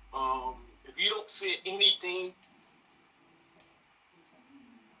level. If you don't fear anything,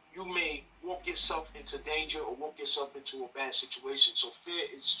 you may walk yourself into danger or walk yourself into a bad situation. So fear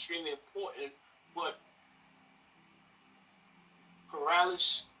is extremely important, but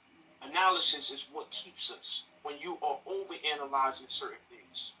paralysis analysis is what keeps us when you are overanalyzing certain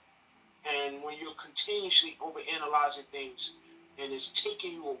things. And when you're continuously overanalyzing things and it's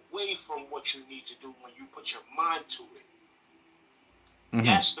taking you away from what you need to do when you put your mind to it, Mm-hmm.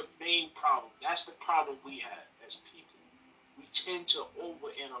 that's the main problem. That's the problem we have as people. We tend to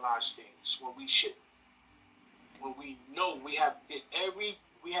overanalyze things when we should. When we know we have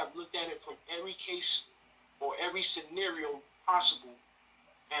looked at it from every case or every scenario possible,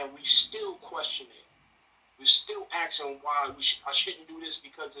 and we still question it. We're still asking why I shouldn't do this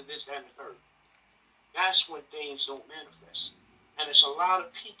because of this, that, and the third. That's when things don't manifest. And it's a lot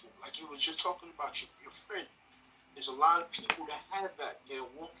of people, like you were just talking about your friend. There's a lot of people that have that. They're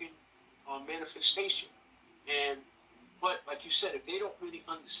walking on manifestation. And but like you said, if they don't really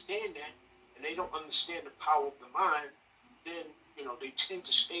understand that and they don't understand the power of the mind, then they tend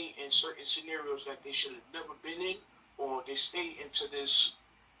to stay in certain scenarios that they should have never been in, or they stay into this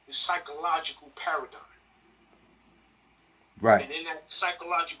psychological paradigm. Right. And in that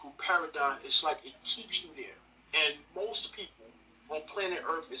psychological paradigm, it's like it keeps you there. And most people on planet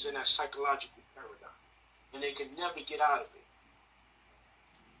Earth is in that psychological paradigm, and they can never get out of it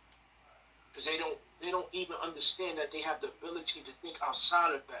because they don't even understand that they have the ability to think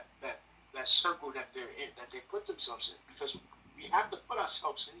outside of that circle that they're in, that they put themselves in. Because we have to put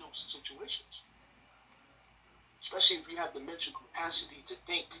ourselves in those situations, especially if you have the mental capacity to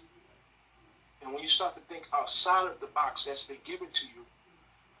think. And when you start to think outside of the box that's been given to you,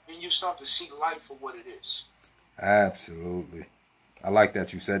 then you start to see life for what it is. Absolutely. I like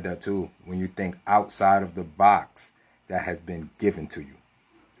that you said that too. When you think outside of the box that has been given to you,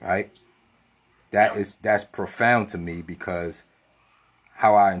 right? Yep. That's profound to me, because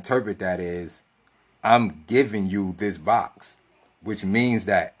how I interpret that is, I'm giving you this box, which means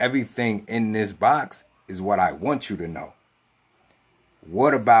that everything in this box is what I want you to know.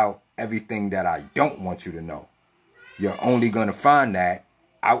 What about everything that I don't want you to know? You're only going to find that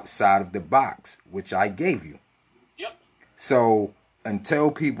outside of the box, which I gave you. Yep. So until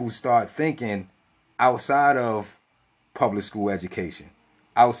people start thinking outside of public school education,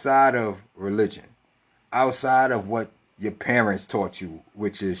 outside of religion, outside of what your parents taught you,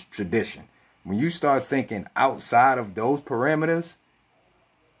 which is tradition, when you start thinking outside of those parameters,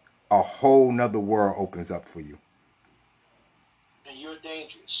 a whole nother world opens up for you. And you're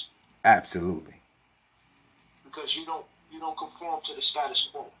dangerous Absolutely. because you don't conform to the status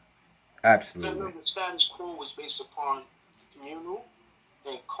quo. Because Absolutely. remember, the status quo was based upon communal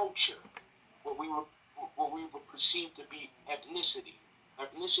and culture, what we were what we would perceive to be ethnicity.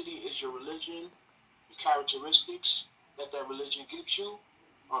 Ethnicity is your religion, the characteristics that religion gives you,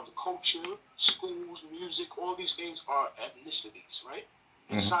 the culture, schools, music, all these things are ethnicities, right?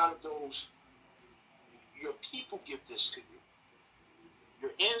 Mm-hmm. Inside of those, your people give this to you.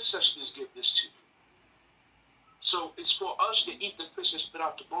 Your ancestors give this to you. So it's for us to eat the fish and spit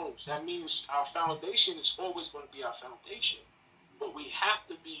out the bones. That means our foundation is always going to be our foundation. but we have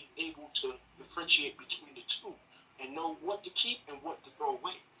to be able to differentiate between the two and know what to keep and what to throw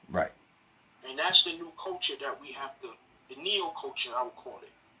away. Right. And that's the new culture that we have to, the neo culture, I would call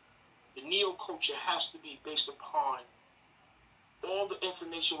it. The neo culture has to be based upon all the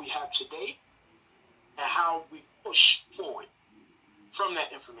information we have today and how we push forward from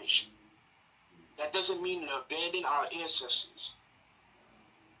that information. That doesn't mean to abandon our ancestors,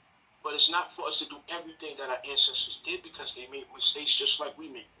 but it's not for us to do everything that our ancestors did, because they made mistakes just like we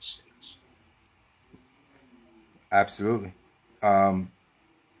make mistakes. Absolutely.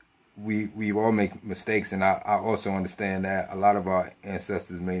 We all make mistakes, and I also understand that a lot of our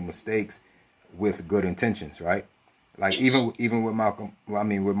ancestors made mistakes with good intentions, right? Like Yes. even with with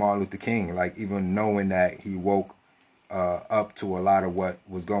Martin Luther King, like even knowing that he woke up to a lot of what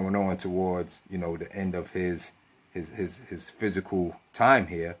was going on towards the end of his physical time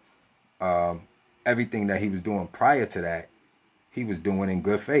here. Everything that he was doing prior to that, he was doing in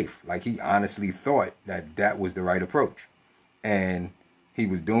good faith. Like he honestly thought that that was the right approach, and he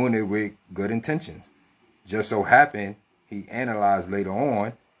was doing it with good intentions. Just so happened he analyzed later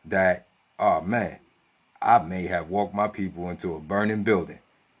on that, oh man, I may have walked my people into a burning building.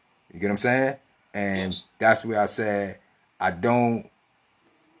 You get what I'm saying? And Yes. that's where I said I don't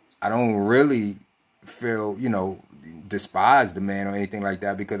I don't really feel, despise the man or anything like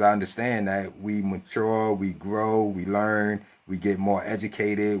that, because I understand that we mature, we grow, we learn, we get more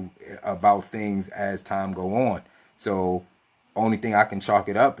educated about things as time go on. So only thing I can chalk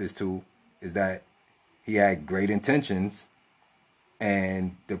it up is that he had great intentions,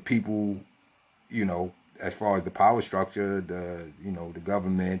 and the people, as far as the power structure, the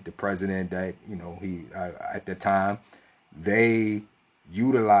government, the president that he at the time, they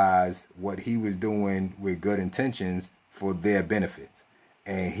utilized what he was doing with good intentions for their benefits,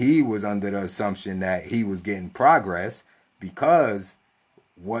 and he was under the assumption that he was getting progress because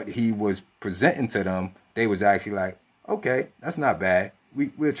what he was presenting to them, they was actually like, okay, that's not bad.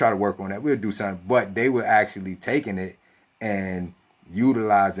 We'll try to work on that. We'll do something. But they were actually taking it and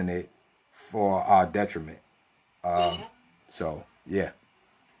utilizing it for our detriment. Mm-hmm. So yeah,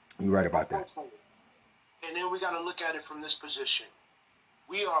 you're right about that. Okay. And then we got to look at it from this position.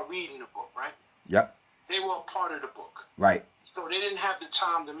 We are reading the book, right? Yep. They were a part of the book. Right. So they didn't have the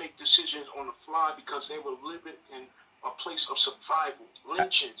time to make decisions on the fly because they were living in a place of survival.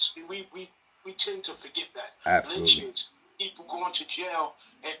 Lynchings. We tend to forget that. Absolutely. Lynchings, people going to jail,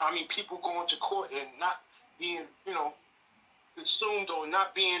 and people going to court and not being, consumed or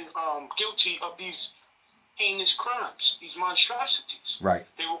not being guilty of these heinous crimes, these monstrosities. Right.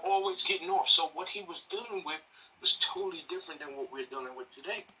 They were always getting off. So what he was dealing with was totally different than what we're dealing with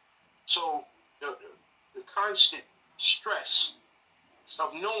today. So the constant stress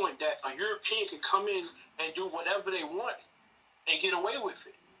of knowing that a European can come in and do whatever they want and get away with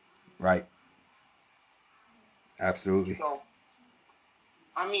it. Right. Absolutely. So,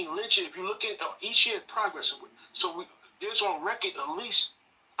 lynching, if you look at each year's progress, so there's on record at least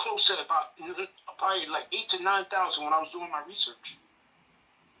close to about probably like 8,000 to 9,000 when I was doing my research.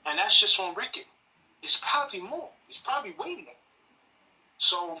 And that's just on record. It's probably more. It's probably way more.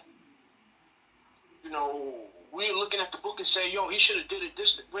 So, we're looking at the book and say, yo, he should have did it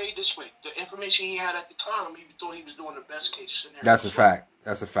this way. The information he had at the time, he thought he was doing the best case scenario. That's a fact.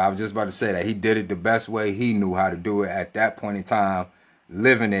 That's a fact. I was just about to say that he did it the best way he knew how to do it at that point in time,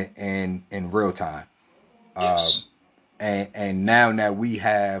 living it in real time. Yes. And now that we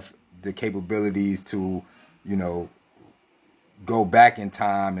have the capabilities to, go back in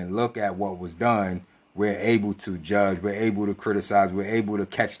time and look at what was done, we're able to judge, we're able to criticize, we're able to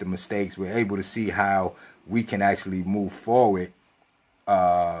catch the mistakes, we're able to see how we can actually move forward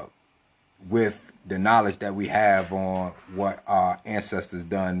with the knowledge that we have on what our ancestors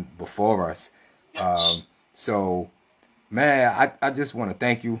done before us. Yes. So, man, I just want to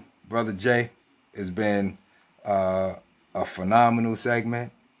thank you, Brother Jay. It's been a phenomenal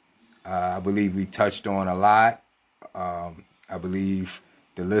segment. I believe we touched on a lot. I believe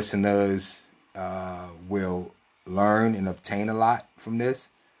the listeners will learn and obtain a lot from this.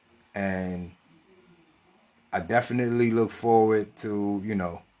 And I definitely look forward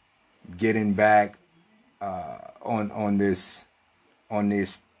to, getting back on this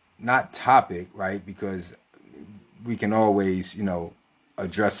not topic, right? Because we can always,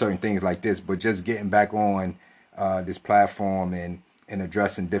 address certain things like this, but just getting back on this platform and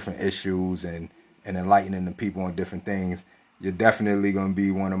addressing different issues and enlightening the people on different things. You're definitely going to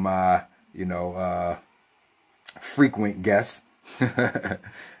be one of my, frequent guests. I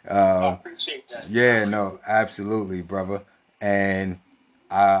appreciate that. Yeah, no, absolutely, brother. And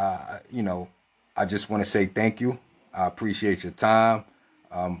I just want to say thank you. I appreciate your time.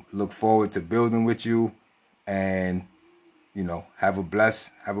 Look forward to building with you, and have a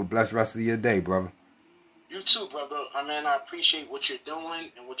blessed rest of your day, brother. You too, brother. I mean, I appreciate what you're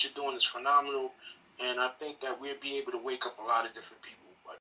doing, and what you're doing is phenomenal. And I think that we'll be able to wake up a lot of different people.